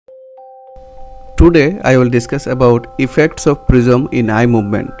Today I will discuss about effects of prism in eye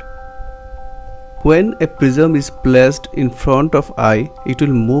movement. When a prism is placed in front of eye, it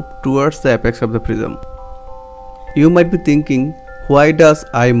will move towards the apex of the prism. You might be thinking, why does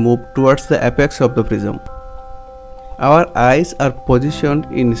eye move towards the apex of the prism? Our eyes are positioned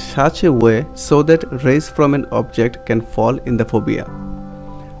in such a way so that rays from an object can fall in the fovea.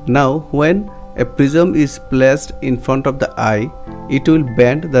 Now, when a prism is placed in front of the eye, it will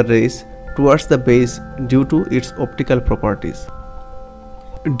bend the rays towards the base due to its optical properties.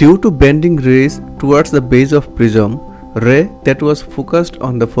 Due to bending rays towards the base of prism, ray that was focused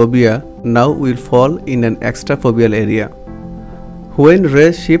on the fovea now will fall in an extrafoveal area. When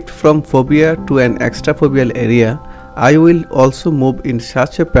rays shift from fovea to an extrafoveal area, eye will also move in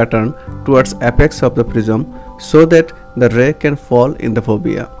such a pattern towards apex of the prism so that the ray can fall in the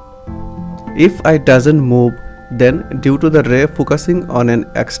fovea. If eye doesn't move, then due to the ray focusing on an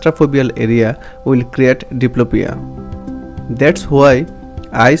extrafoveal area will create diplopia. That's why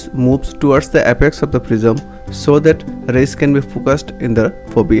eyes moves towards the apex of the prism so that rays can be focused in the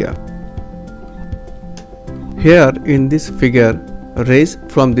fovea. Here in this figure, rays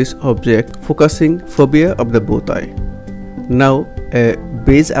from this object focusing fovea of the both eye. Now a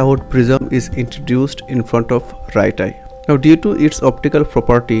base out prism is introduced in front of right eye. Now due to its optical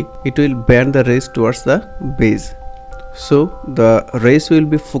property, it will bend the rays towards the base. So the rays will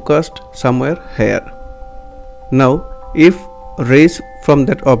be focused somewhere here. Now if rays from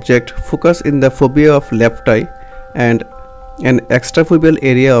that object focus in the fovea of left eye and an extrafoveal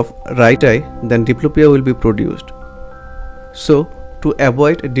area of right eye, then diplopia will be produced. So to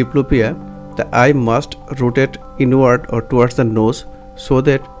avoid diplopia, the eye must rotate inward or towards the nose so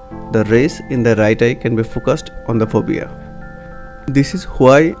that the rays in the right eye can be focused on the fovea. This is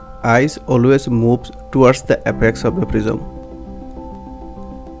why eyes always moves towards the apex of the prism.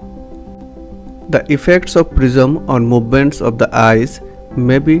 The effects of prism on movements of the eyes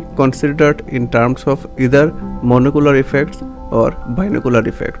may be considered in terms of either monocular effects or binocular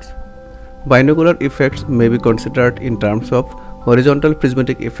effects. Binocular effects may be considered in terms of horizontal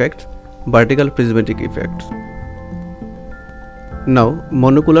prismatic effects, vertical prismatic effects. Now,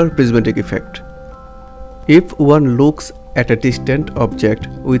 monocular prismatic effect. If one looks at a distant object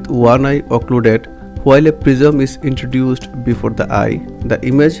with one eye occluded while a prism is introduced before the eye, the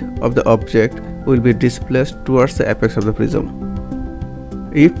image of the object will be displaced towards the apex of the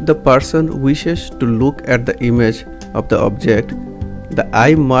prism. If the person wishes to look at the image of the object, the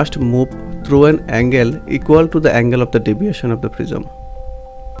eye must move through an angle equal to the angle of the deviation of the prism.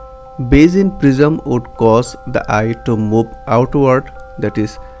 Base in prism would cause the eye to move outward, that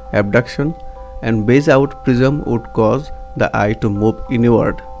is abduction, and base out prism would cause the eye to move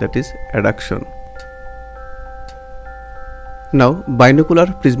inward, that is adduction. Now binocular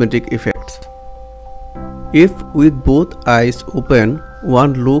prismatic effects. If with both eyes open,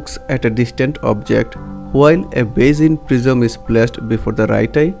 one looks at a distant object while a base in prism is placed before the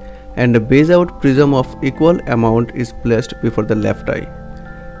right eye and a base out prism of equal amount is placed before the left eye.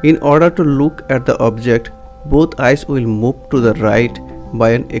 In order to look at the object, both eyes will move to the right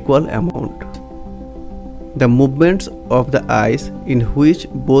by an equal amount. The movements of the eyes in which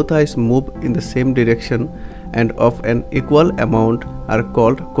both eyes move in the same direction and of an equal amount are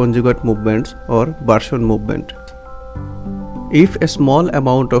called conjugate movements or Burson movement. If a small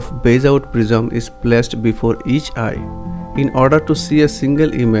amount of base out prism is placed before each eye, in order to see a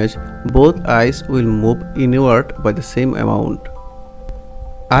single image, both eyes will move inward by the same amount.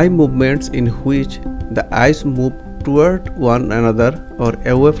 Eye movements in which the eyes move toward one another or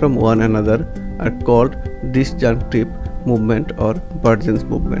away from one another are called disjunctive movement or Burden's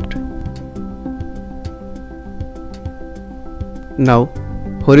movement. Now,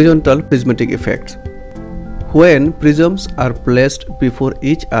 horizontal prismatic effects. When prisms are placed before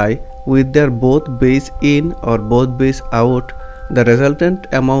each eye with their both base in or both base out, the resultant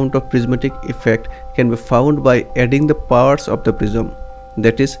amount of prismatic effect can be found by adding the powers of the prism,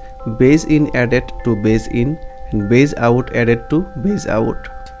 that is, base in added to base in and base out added to base out.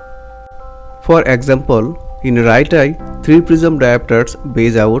 For example, in right eye, 3 prism diopters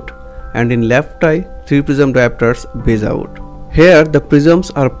base out and in left eye, 3 prism diopters base out. Here the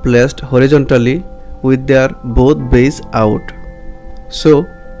prisms are placed horizontally with their both base out. So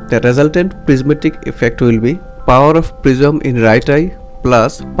the resultant prismatic effect will be power of prism in right eye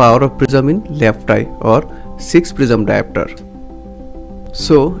plus power of prism in left eye or 6 prism diopter.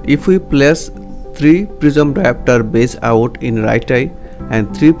 So if we place 3 prism diopter base out in right eye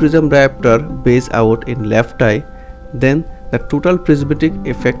and 3 prism diopter base out in left eye, then the total prismatic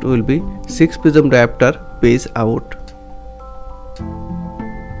effect will be 6 prism diopter base out.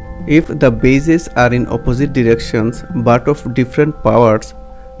 If the bases are in opposite directions but of different powers,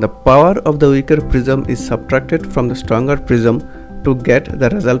 the power of the weaker prism is subtracted from the stronger prism to get the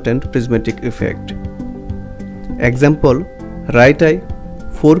resultant prismatic effect. Example: right eye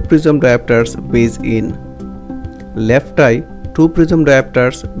 4 prism diopters base in, left eye 2 prism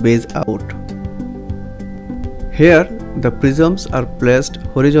diopters base out. Here the prisms are placed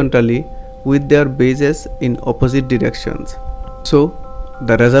horizontally with their bases in opposite directions. So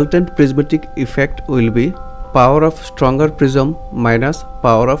the resultant prismatic effect will be power of stronger prism minus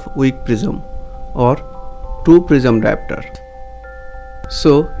power of weak prism, or 2 prism diopter.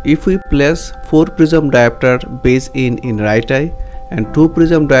 So if we place 4 prism diopter base in right eye and 2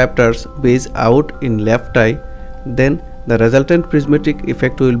 prism diopters base out in left eye, then the resultant prismatic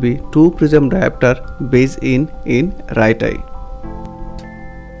effect will be 2 prism diopter base in right eye.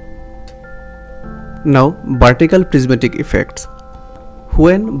 Now vertical prismatic effects.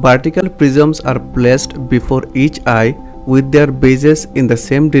 When vertical prisms are placed before each eye with their bases in the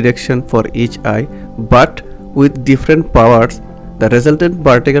same direction for each eye but with different powers, the resultant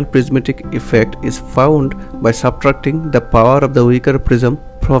vertical prismatic effect is found by subtracting the power of the weaker prism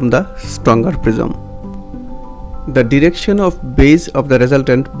from the stronger prism. The direction of base of the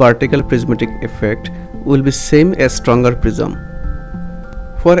resultant vertical prismatic effect will be same as stronger prism.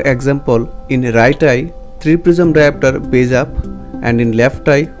 For example, in right eye 3 prism diopter base up and in left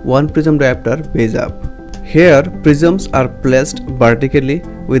eye 1 prism diopter base up. Here prisms are placed vertically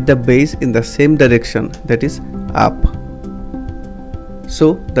with the base in the same direction, that is up. So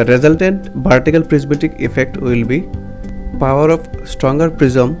the resultant vertical prismatic effect will be power of stronger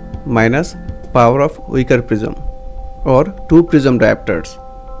prism minus power of weaker prism, or 2 prism diopters,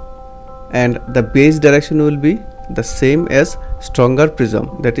 and the base direction will be the same as stronger prism,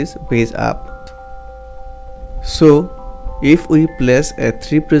 that is base up. So if we place a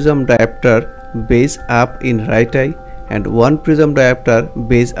 3 prism diopter base up in right eye and 1 prism diopter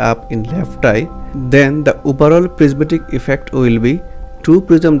base up in left eye, then the overall prismatic effect will be 2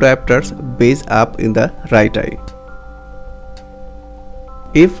 prism diopters base up in the right eye.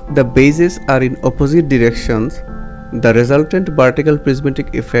 If the bases are in opposite directions, the resultant vertical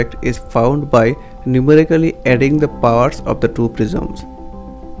prismatic effect is found by numerically adding the powers of the 2 prisms.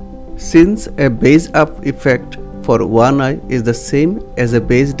 Since a base up effect for one eye is the same as a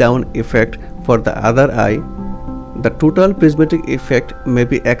base down effect for the other eye, the total prismatic effect may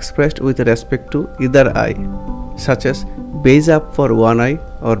be expressed with respect to either eye, such as base up for one eye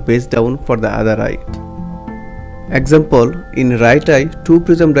or base down for the other eye. Example: in right eye 2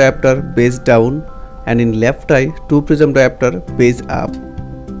 prism diopter base down and in left eye 2 prism diopter base up.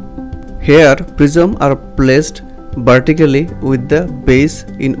 Here prisms are placed vertically with the base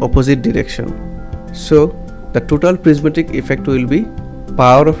in opposite direction. So the total prismatic effect will be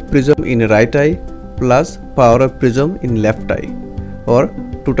power of prism in right eye plus power of prism in left eye, or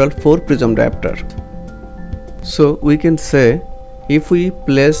total 4 prism diopter. So we can say, if we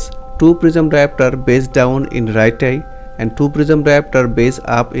place 2 prism diopter base down in right eye and 2 prism diopter base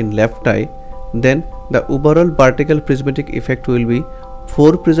up in left eye, then the overall vertical prismatic effect will be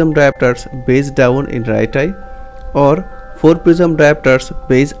 4 prism diopters base down in right eye or 4 prism diopters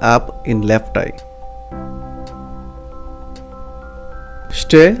base up in left eye.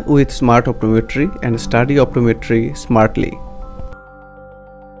 Stay with smart optometry and study optometry smartly.